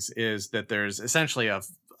things is that there's essentially a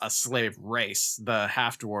slave race, the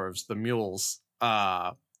half dwarves, the mules,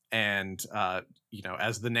 and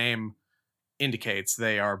as the name indicates,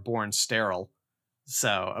 they are born sterile.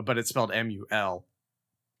 So, but it's spelled MUL.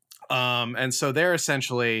 And so they're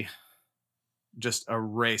essentially just a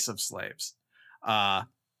race of slaves.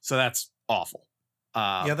 So that's awful.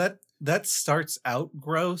 That starts out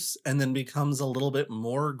gross and then becomes a little bit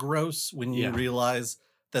more gross when you realize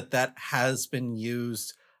that has been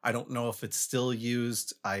used. I don't know if it's still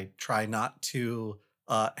used. I try not to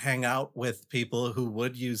hang out with people who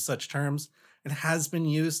would use such terms. It has been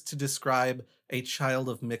used to describe a child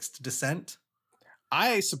of mixed descent.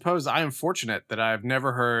 I suppose I am fortunate that I've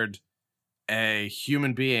never heard a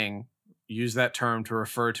human being use that term to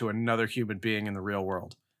refer to another human being in the real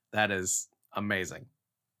world. That is amazing.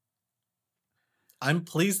 I'm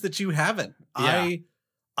pleased that you haven't. Yeah.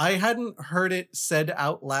 I hadn't heard it said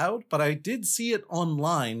out loud, but I did see it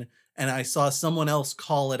online, and I saw someone else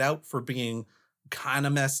call it out for being kind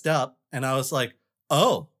of messed up, and I was like,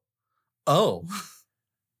 oh. Yeah.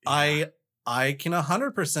 I can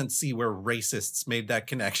 100% see where racists made that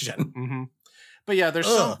connection. Mm-hmm. But yeah, there's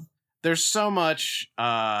so much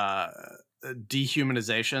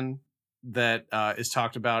dehumanization that is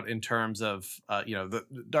talked about in terms of, the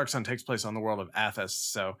Dark Sun takes place on the world of Athos,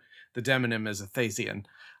 so the demonym is Athasian.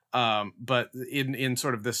 But in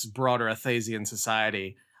sort of this broader Athasian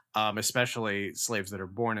society, especially slaves that are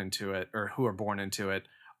born into it, or who are born into it,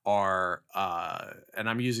 are, and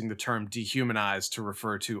I'm using the term dehumanized to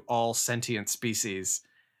refer to all sentient species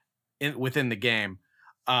within the game,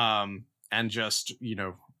 and just,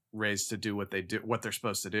 raised to do what they're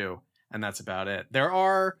supposed to do, and that's about it. There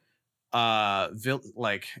are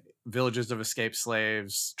villages of escaped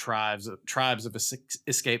slaves, tribes of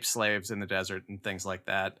escaped slaves in the desert and things like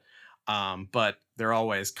that, but they're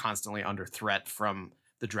always constantly under threat from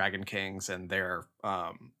the Dragon Kings and their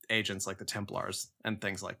agents, like the Templars and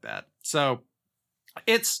things like that. So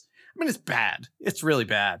it's bad. It's really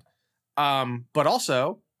bad. But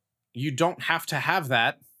also, you don't have to have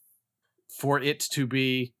that for it to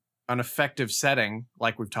be an effective setting,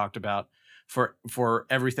 like we've talked about, for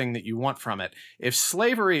everything that you want from it. If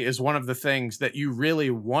slavery is one of the things that you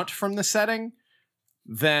really want from the setting,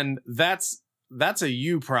 then that's a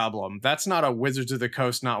you problem. That's not a Wizards of the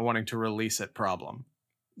Coast not wanting to release it problem.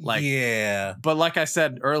 But like I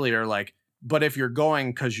said earlier, but if you're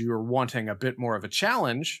going because you're wanting a bit more of a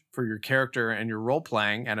challenge for your character and your role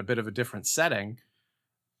playing and a bit of a different setting,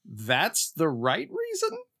 that's the right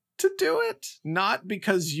reason to do it. Not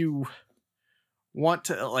because you want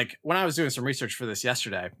to, when I was doing some research for this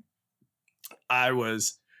yesterday, I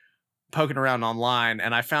was poking around online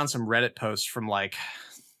and I found some Reddit posts from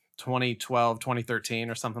 2012, 2013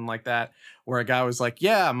 or something like that, where a guy was like,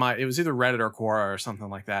 it was either Reddit or Quora or something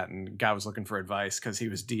like that, and the guy was looking for advice because he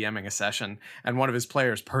was DMing a session, and one of his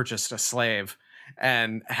players purchased a slave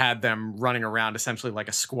and had them running around essentially like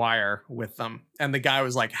a squire with them, and the guy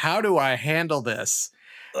was like, how do I handle this?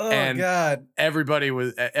 And God, everybody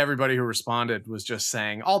who responded was just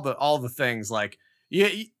saying all the things,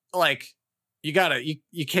 you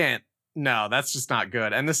can't. No, that's just not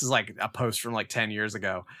good. And this is a post from 10 years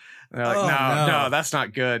ago. And they're like, no, that's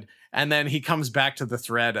not good. And then he comes back to the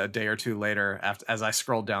thread a day or two later as I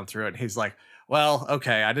scrolled down through it. And he's like, well,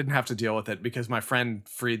 okay, I didn't have to deal with it because my friend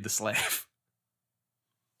freed the slave.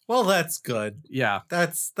 Well, that's good. Yeah.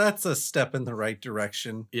 That's a step in the right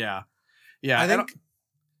direction. Yeah. Yeah. I think,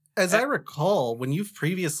 as I recall, when you've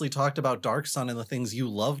previously talked about Dark Sun and the things you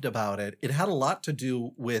loved about it, it had a lot to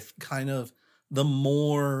do with kind of the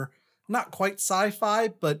more, not quite sci-fi,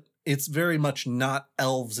 but it's very much not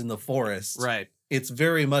elves in the forest. Right. it's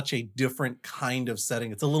very much a different kind of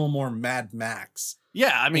setting. It's a little more Mad Max.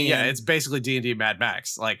 Yeah, I mean, yeah, it's basically D&D Mad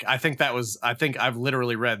Max. Like, I think I've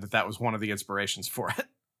literally read that was one of the inspirations for it.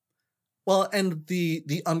 Well, and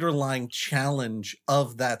the underlying challenge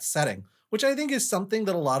of that setting, which I think is something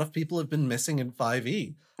that a lot of people have been missing in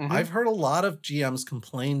 5e. Mm-hmm. I've heard a lot of GMs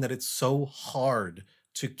complain that it's so hard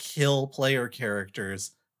to kill player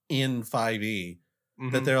characters in 5e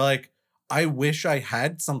that they're like, I wish I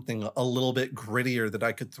had something a little bit grittier that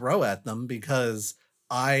I could throw at them, because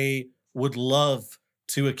I would love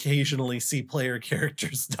to occasionally see player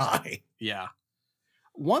characters die. Yeah.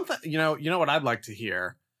 One thing, you know what I'd like to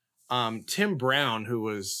hear? Tim Brown, who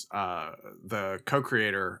was the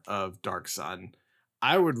co-creator of Dark Sun,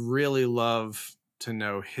 I would really love to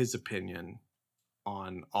know his opinion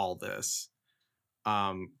on all this.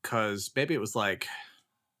 Because maybe it was like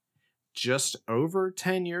just over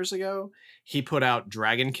 10 years ago, he put out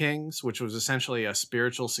Dragon Kings, which was essentially a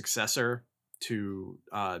spiritual successor to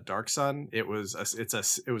Dark Sun. It was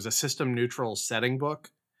a system neutral setting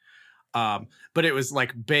book, but it was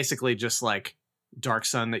like basically just like Dark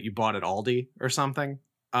Sun that you bought at Aldi or something.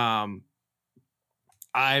 I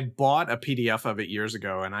bought a PDF of it years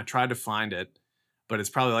ago, and I tried to find it, but it's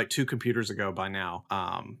probably like 2 computers ago by now.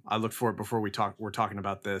 I looked for it before we're talking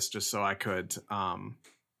about this, just so I could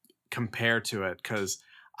compare to it, because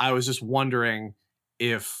I was just wondering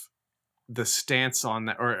if the stance on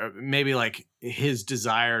that, or maybe like his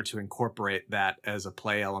desire to incorporate that as a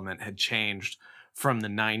play element, had changed from the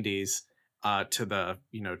 90s to the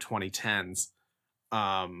 2010s.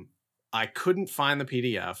 I couldn't find the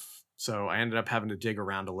PDF, so I ended up having to dig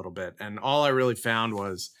around a little bit, and all I really found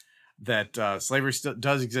was that slavery still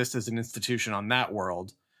does exist as an institution on that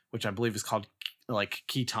world, which I believe is called like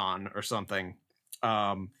Khitan or something.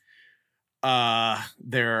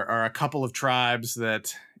 There are a couple of tribes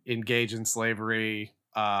that engage in slavery,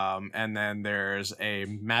 and then there's a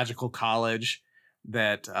magical college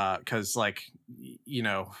that because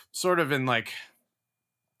sort of in like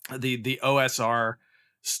the OSR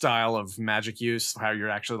style of magic use, how you're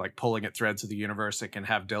actually like pulling at threads of the universe, it can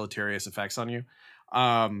have deleterious effects on you.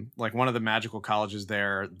 Like one of the magical colleges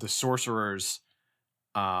there, the sorcerers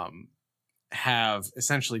have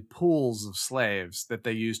essentially pools of slaves that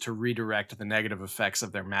they use to redirect the negative effects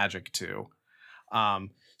of their magic to.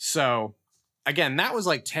 So again, that was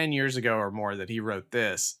like 10 years ago or more that he wrote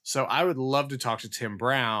this. So I would love to talk to Tim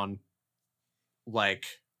Brown like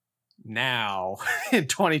now in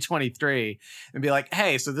 2023 and be like,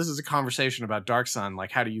 hey, so this is a conversation about Dark Sun.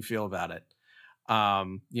 Like, how do you feel about it?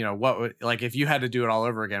 What would, like, if you had to do it all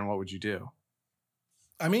over again, what would you do?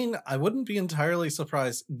 I mean, I wouldn't be entirely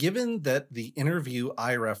surprised, given that the interview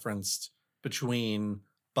I referenced between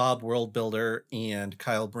Bob Worldbuilder and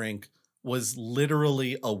Kyle Brink was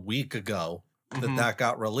literally a week ago that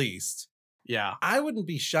got released. Yeah. I wouldn't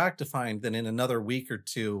be shocked to find that in another week or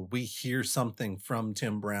two, we hear something from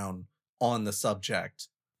Tim Brown on the subject.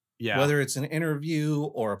 Yeah. Whether it's an interview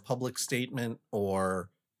or a public statement or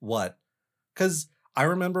what. Because I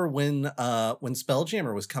remember when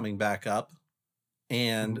Spelljammer was coming back up,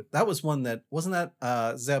 and that was one that, wasn't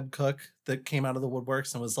that Zeb Cook that came out of the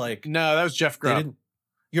woodworks and was like... No, that was Jeff Grubb.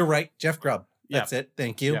 You're right, Jeff Grubb. That's it.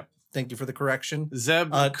 Thank you. Yep. Thank you for the correction.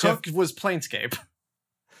 Zeb Cook was Planescape.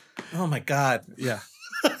 Oh my God. Yeah.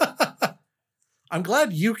 I'm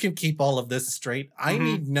glad you can keep all of this straight. I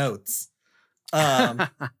need notes.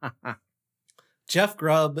 Jeff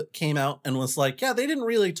Grubb came out and was like, yeah, they didn't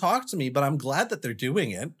really talk to me, but I'm glad that they're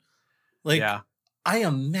doing it. Like, yeah. I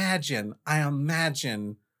imagine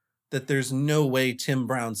that there's no way Tim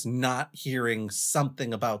Brown's not hearing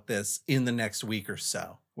something about this in the next week or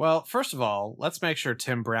so. Well, first of all, let's make sure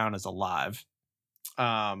Tim Brown is alive.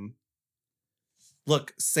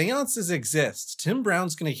 Look, seances exist. Tim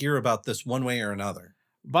Brown's going to hear about this one way or another.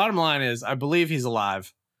 Bottom line is, I believe he's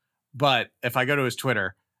alive. But if I go to his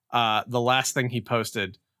Twitter, the last thing he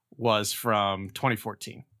posted was from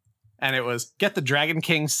 2014. And it was, get the Dragon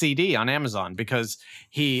King CD on Amazon, because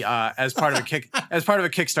he, as part of a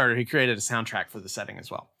Kickstarter, he created a soundtrack for the setting as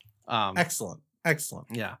well. Excellent.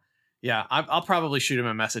 Yeah. I'll probably shoot him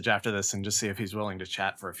a message after this and just see if he's willing to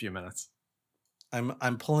chat for a few minutes.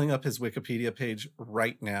 I'm pulling up his Wikipedia page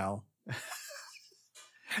right now.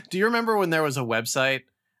 Do you remember when there was a website?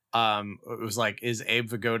 It was like, is Abe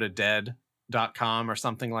Vigoda dead.com or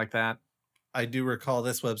something like that? I do recall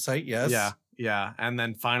this website, yes. Yeah. And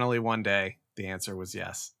then finally one day, the answer was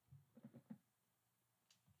yes.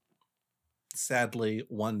 Sadly,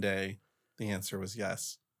 one day, the answer was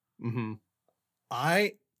yes. Mm-hmm.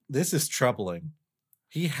 This is troubling.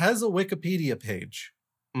 He has a Wikipedia page.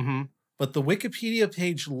 Mm-hmm. but the Wikipedia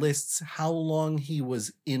page lists how long he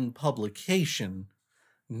was in publication,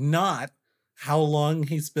 not how long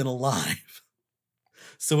he's been alive.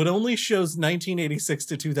 So it only shows 1986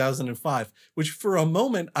 to 2005, which for a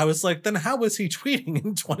moment I was like, then how was he tweeting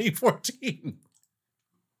in 2014?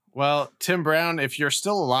 Well, Tim Brown, if you're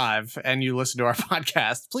still alive and you listen to our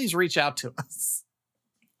podcast, please reach out to us.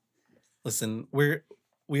 Listen,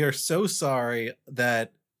 we are so sorry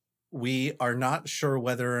that we are not sure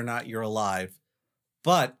whether or not you're alive.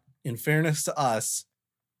 But in fairness to us,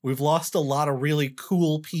 we've lost a lot of really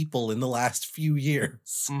cool people in the last few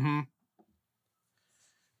years. Mm-hmm.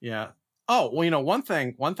 Yeah. Oh, well, one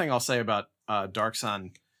thing I'll say about Dark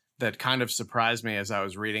Sun that kind of surprised me as I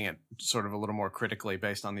was reading it sort of a little more critically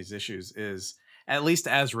based on these issues is, at least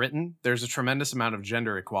as written, there's a tremendous amount of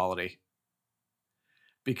gender equality.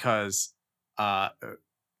 Because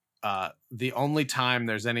the only time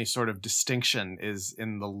there's any sort of distinction is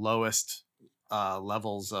in the lowest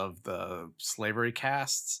levels of the slavery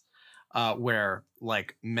castes, where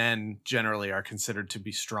like men generally are considered to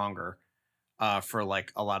be stronger for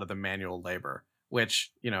like a lot of the manual labor,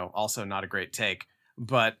 which, also not a great take.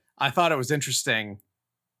 But I thought it was interesting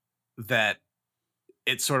that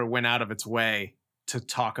it sort of went out of its way to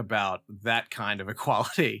talk about that kind of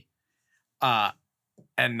equality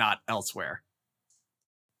and not elsewhere.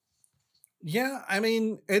 Yeah, I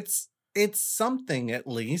mean, it's something at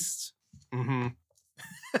least. Mm-hmm.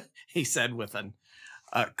 He said with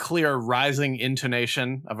a clear rising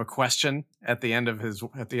intonation of a question at the end of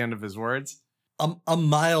his words. A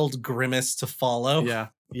mild grimace to follow.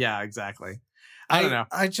 Yeah, exactly. I don't know.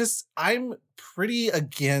 I'm pretty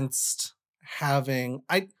against having.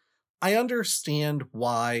 I understand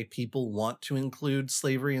why people want to include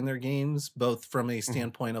slavery in their games, both from a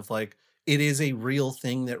standpoint of like, it is a real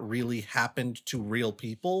thing that really happened to real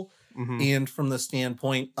people, and from the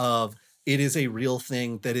standpoint of it is a real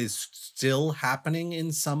thing that is still happening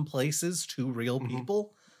in some places to real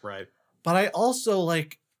people. Right. But I also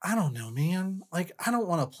like, I don't know, man. Like, I don't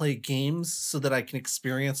want to play games so that I can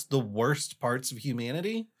experience the worst parts of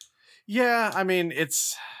humanity. Yeah, I mean,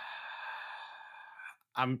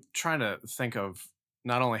 I'm trying to think of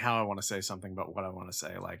not only how I want to say something, but what I want to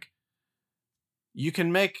say. Like, you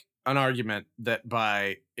can make an argument that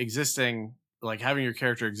by existing, like having your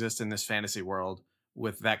character exist in this fantasy world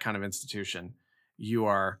with that kind of institution, you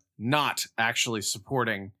are not actually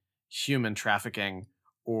supporting human trafficking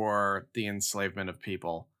or the enslavement of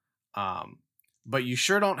people. But you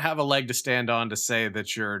sure don't have a leg to stand on to say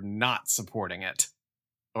that you're not supporting it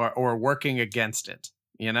or working against it,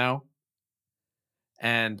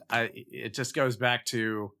 And it just goes back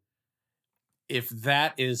to, if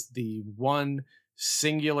that is the one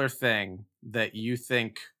singular thing that you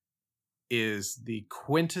think is the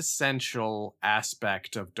quintessential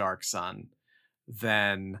aspect of Dark Sun,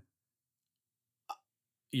 then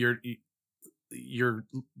you're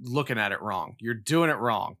looking at it wrong. You're doing it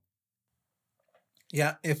wrong.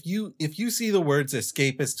 Yeah, if you see the words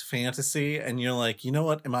escapist fantasy and you're like, you know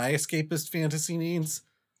what my escapist fantasy needs?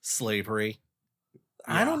 Slavery.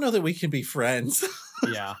 Yeah. I don't know that we can be friends.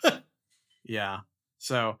 Yeah. Yeah.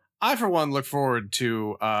 So I, for one, look forward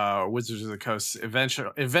to Wizards of the Coast's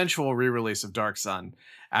eventual re-release of Dark Sun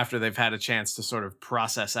after they've had a chance to sort of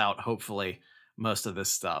process out, hopefully, most of this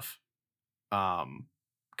stuff.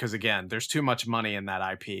 Because again, there's too much money in that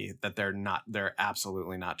IP that they're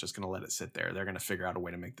absolutely not just going to let it sit there. They're going to figure out a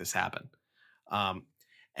way to make this happen.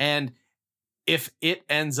 And if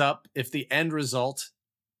the end result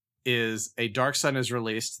is a Dark Sun is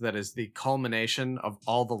released that is the culmination of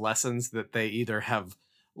all the lessons that they either have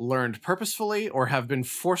learned purposefully or have been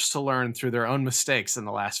forced to learn through their own mistakes in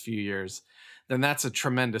the last few years, then that's a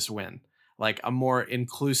tremendous win. Like a more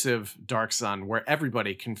inclusive Dark Sun where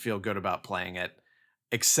everybody can feel good about playing it,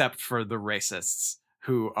 except for the racists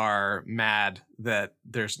who are mad that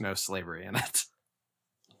there's no slavery in it.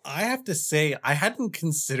 I have to say, I hadn't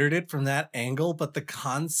considered it from that angle, but the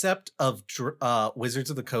concept of Wizards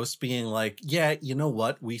of the Coast being like, yeah, you know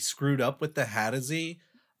what? We screwed up with the Hattazy,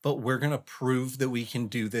 but we're going to prove that we can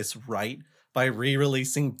do this right by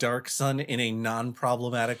re-releasing Dark Sun in a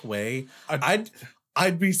non-problematic way.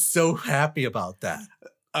 I'd be so happy about that.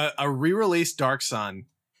 A re-released Dark Sun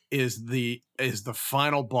is the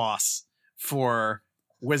final boss for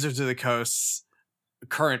Wizards of the Coast's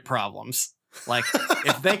current problems. Like,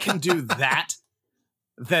 if they can do that,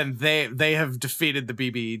 then they have defeated the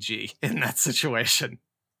BBEG in that situation.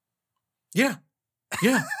 Yeah.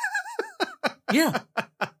 Yeah. Yeah.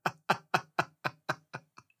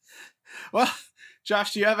 Well,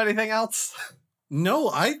 Josh, do you have anything else? No,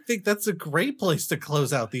 I think that's a great place to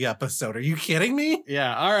close out the episode. Are you kidding me?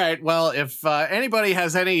 Yeah. All right. Well, if anybody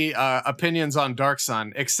has any opinions on Dark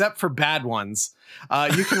Sun, except for bad ones,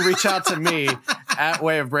 you can reach out to me at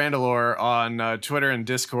Way of Brandalore on Twitter and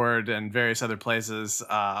Discord and various other places.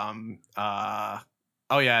 And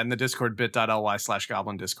the Discord,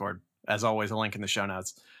 bit.ly/Goblin Discord. As always, a link in the show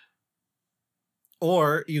notes.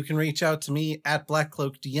 Or you can reach out to me at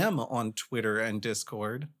BlackCloakDM on Twitter and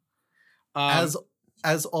Discord. As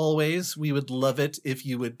always, we would love it if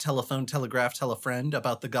you would telephone, telegraph, tell a friend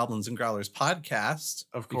about the Goblins and Growlers podcast.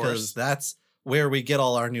 Of course. Because that's where we get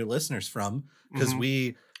all our new listeners from. Because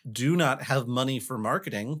we do not have money for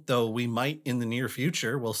marketing, though we might in the near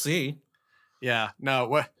future. We'll see. Yeah.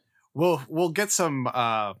 No, we'll get some,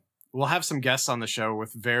 we'll have some guests on the show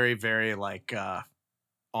with very, very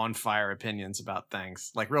on fire opinions about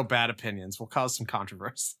things, like real bad opinions. Will cause some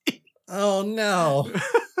controversy. Oh, no.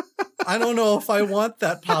 I don't know if I want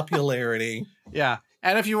that popularity. Yeah.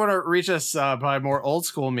 And if you want to reach us by more old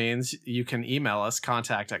school means, you can email us,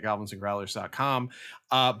 contact@goblinsandgrowlers.com.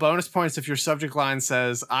 Bonus points if your subject line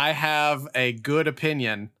says, I have a good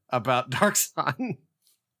opinion about Dark Sun.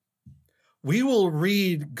 We will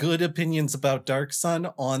read good opinions about Dark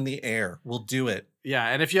Sun on the air. We'll do it. Yeah,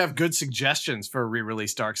 and if you have good suggestions for a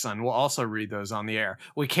re-release Dark Sun, we'll also read those on the air.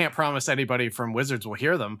 We can't promise anybody from Wizards will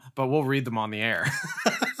hear them, but we'll read them on the air.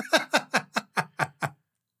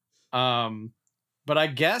 But I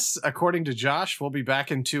guess, according to Josh, we'll be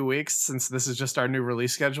back in 2 weeks since this is just our new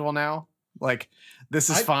release schedule now. Like, this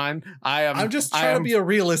is fine. I'm just trying to be a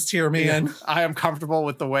realist here, man. Yeah, I am comfortable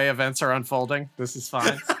with the way events are unfolding. This is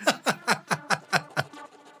fine.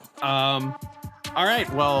 All right.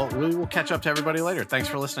 Well, we will catch up to everybody later. Thanks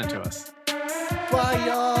for listening to us. Bye,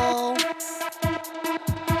 y'all.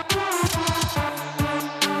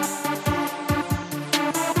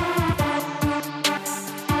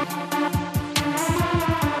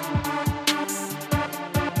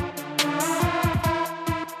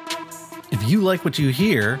 If you like what you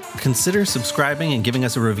hear, consider subscribing and giving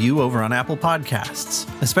us a review over on Apple Podcasts.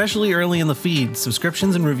 Especially early in the feed,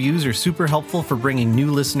 subscriptions and reviews are super helpful for bringing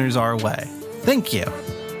new listeners our way. Thank you.